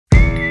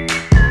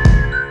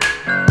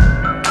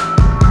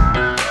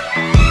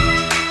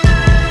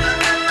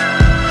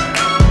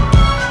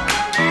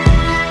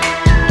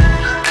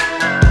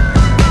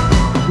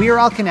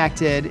All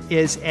Connected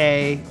is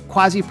a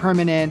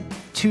quasi-permanent,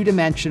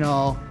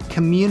 two-dimensional,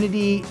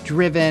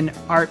 community-driven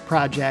art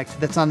project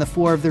that's on the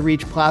floor of the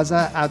REACH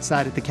Plaza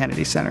outside at the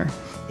Kennedy Center.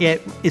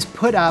 It is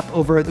put up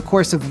over the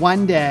course of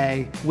one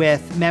day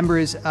with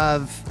members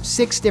of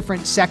 6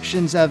 different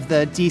sections of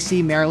the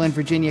DC, Maryland,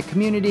 Virginia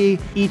community,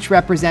 each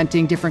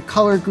representing different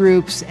color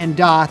groups and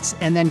dots,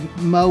 and then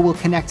Mo will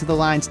connect the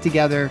lines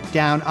together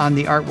down on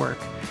the artwork.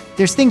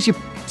 There's things you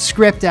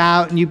script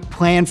out and you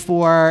plan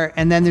for,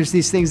 and then there's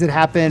these things that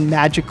happen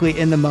magically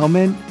in the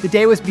moment. The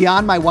day was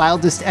beyond my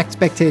wildest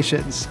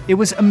expectations. It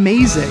was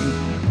amazing.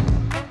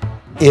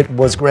 It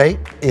was great.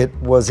 It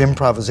was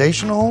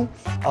improvisational.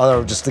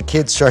 Just the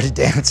kids started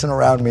dancing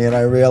around me and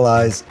I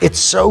realized it's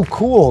so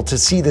cool to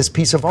see this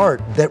piece of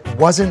art that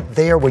wasn't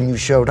there when you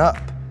showed up.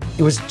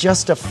 It was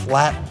just a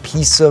flat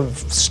piece of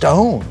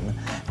stone.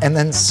 And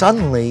then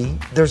suddenly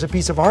there's a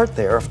piece of art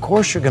there. Of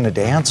course you're gonna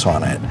dance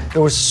on it.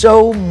 There was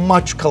so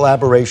much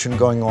collaboration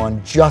going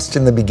on just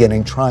in the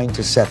beginning trying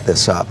to set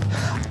this up.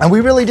 And we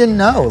really didn't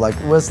know, like,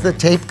 was the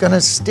tape gonna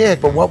stick,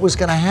 but what was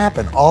gonna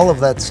happen? All of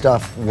that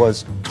stuff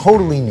was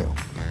totally new.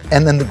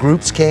 And then the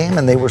groups came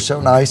and they were so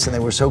nice and they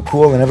were so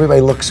cool and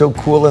everybody looked so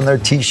cool in their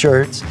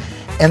t-shirts.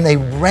 And they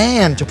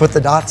ran to put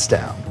the dots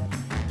down.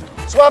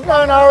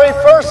 Swapna and Ari,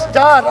 first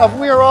dot of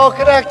We Are All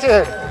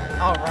Connected.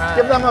 All right.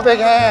 Give them a big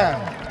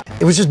hand.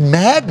 It was just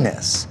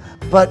madness,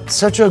 but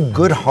such a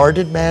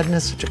good-hearted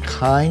madness, such a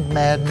kind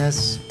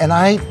madness. And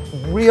I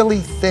really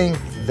think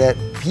that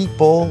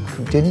people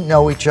who didn't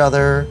know each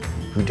other,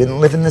 who didn't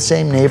live in the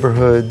same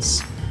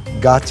neighborhoods,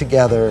 got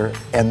together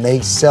and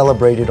they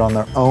celebrated on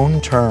their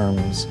own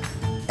terms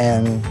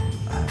and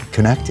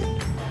connected.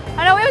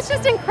 I know, it was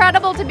just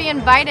incredible to be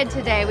invited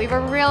today. We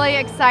were really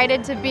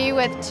excited to be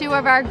with 2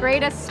 of our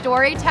greatest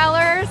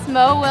storytellers,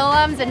 Mo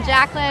Willems and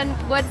Jacqueline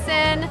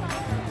Woodson.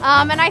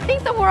 And I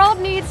think the world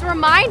needs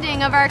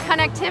reminding of our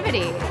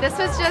connectivity.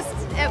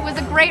 It was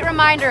a great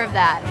reminder of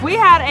that. We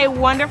had a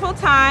wonderful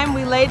time.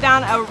 We laid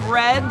down a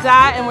red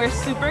dot and we're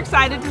super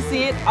excited to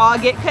see it all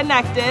get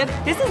connected.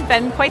 This has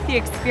been quite the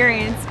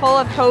experience, full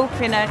of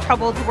hope in a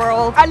troubled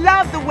world. I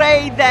love the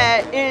way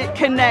that it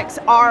connects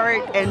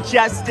art and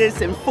justice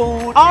and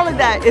food. All of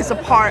that is a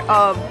part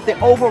of the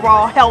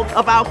overall health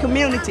of our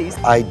communities.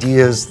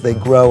 Ideas, they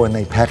grow and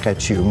they peck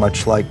at you,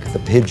 much like the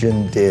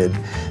pigeon did.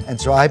 And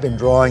so I've been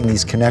drawing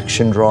these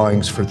connection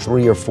drawings for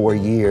 3 or 4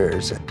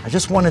 years. I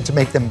just wanted to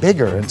make them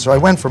bigger, and so I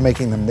went from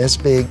making them this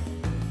big,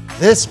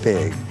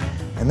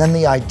 and then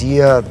the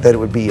idea that it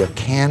would be a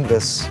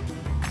canvas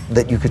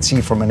that you could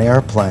see from an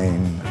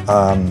airplane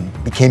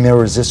became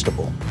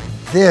irresistible.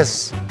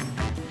 This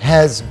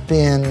has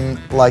been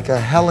like a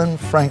Helen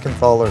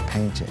Frankenthaler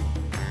painting.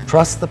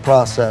 Trust the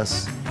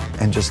process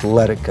and just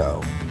let it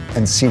go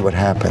and see what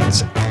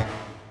happens.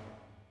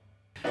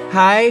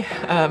 Hi,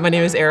 my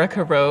name is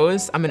Erica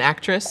Rose. I'm an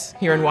actress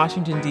here in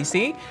Washington,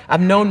 D.C. I've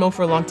known Mo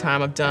for a long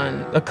time. I've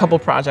done a couple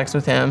projects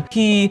with him.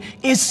 He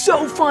is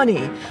so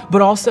funny,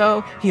 but also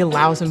he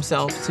allows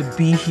himself to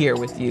be here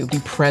with you, be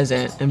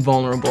present and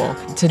vulnerable.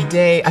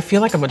 Today, I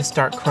feel like I'm gonna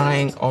start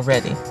crying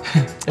already.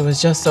 It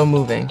was just so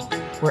moving.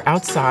 We're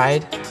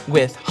outside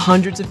with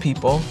hundreds of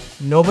people,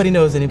 nobody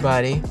knows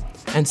anybody,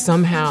 and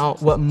somehow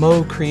what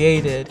Mo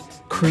created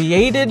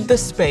the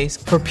space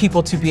for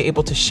people to be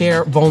able to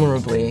share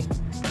vulnerably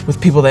with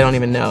people they don't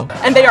even know.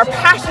 And they are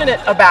passionate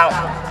about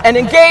and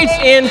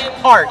engaged in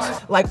art.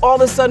 Like all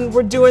of a sudden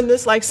we're doing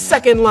this like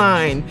second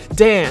line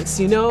dance,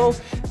 you know,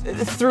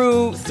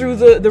 through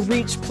the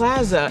REACH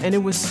Plaza, and it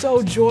was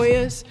so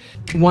joyous.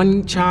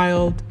 One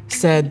child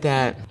said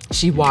that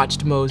she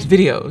watched Mo's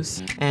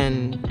videos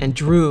and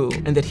drew,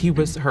 and that he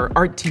was her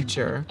art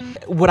teacher.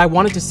 What I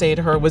wanted to say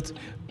to her was,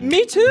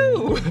 me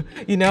too,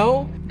 you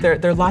know? There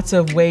are lots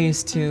of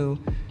ways to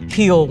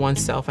heal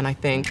oneself, and I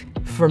think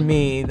for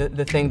me,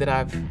 the thing that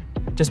I've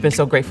just been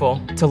so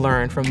grateful to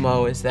learn from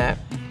Mo is that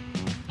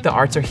the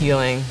arts are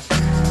healing.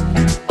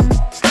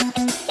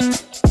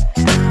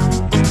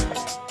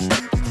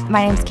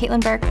 My name's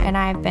Caitlin Burke, and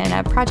I've been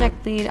a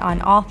project lead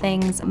on all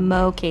things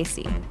Mo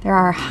Casey. There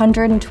are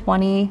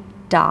 120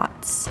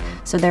 dots,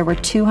 so there were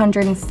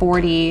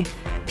 240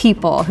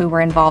 people who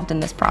were involved in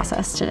this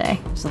process today.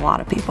 There's a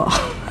lot of people.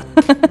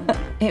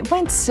 It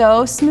went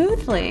so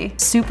smoothly,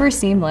 super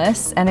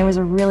seamless, and it was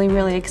a really,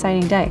 really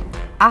exciting day.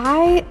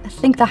 I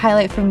think the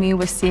highlight for me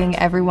was seeing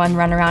everyone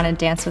run around and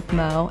dance with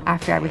Mo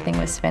after everything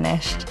was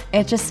finished.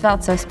 It just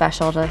felt so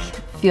special to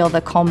feel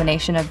the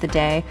culmination of the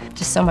day.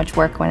 Just so much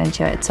work went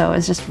into it, so it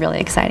was just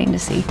really exciting to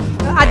see.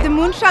 At the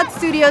Moonshot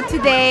Studio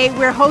today,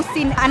 we're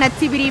hosting an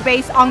activity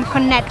based on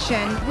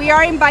connection. We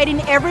are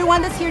inviting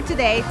everyone that's here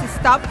today to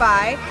stop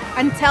by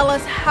and tell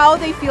us how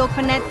they feel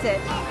connected.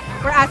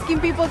 We're asking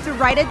people to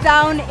write it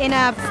down in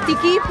a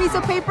sticky piece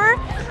of paper,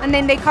 and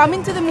then they come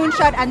into the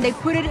Moonshot and they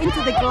put it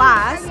into the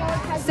glass.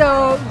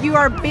 So you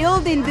are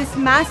building this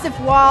massive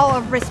wall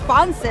of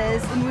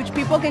responses in which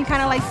people can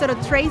kind of like sort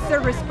of trace their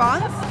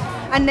response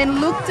and then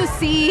look to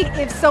see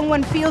if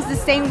someone feels the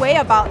same way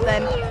about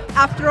them.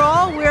 After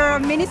all, we're a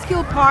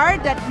minuscule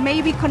part that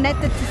may be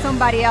connected to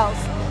somebody else.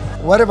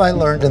 What have I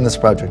learned in this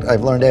project?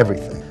 I've learned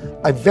everything.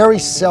 I very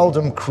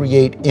seldom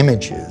create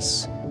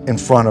images in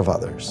front of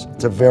others.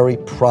 It's a very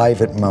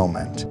private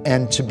moment.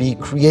 And to be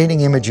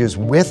creating images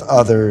with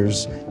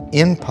others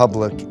in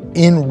public,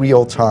 in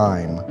real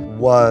time,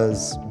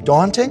 was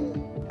daunting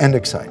and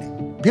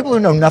exciting. People who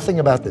know nothing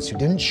about this, who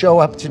didn't show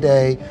up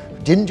today,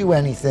 who didn't do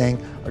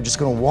anything, are just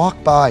gonna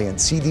walk by and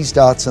see these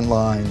dots and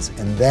lines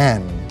and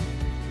then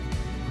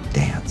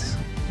dance.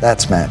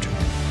 That's magic.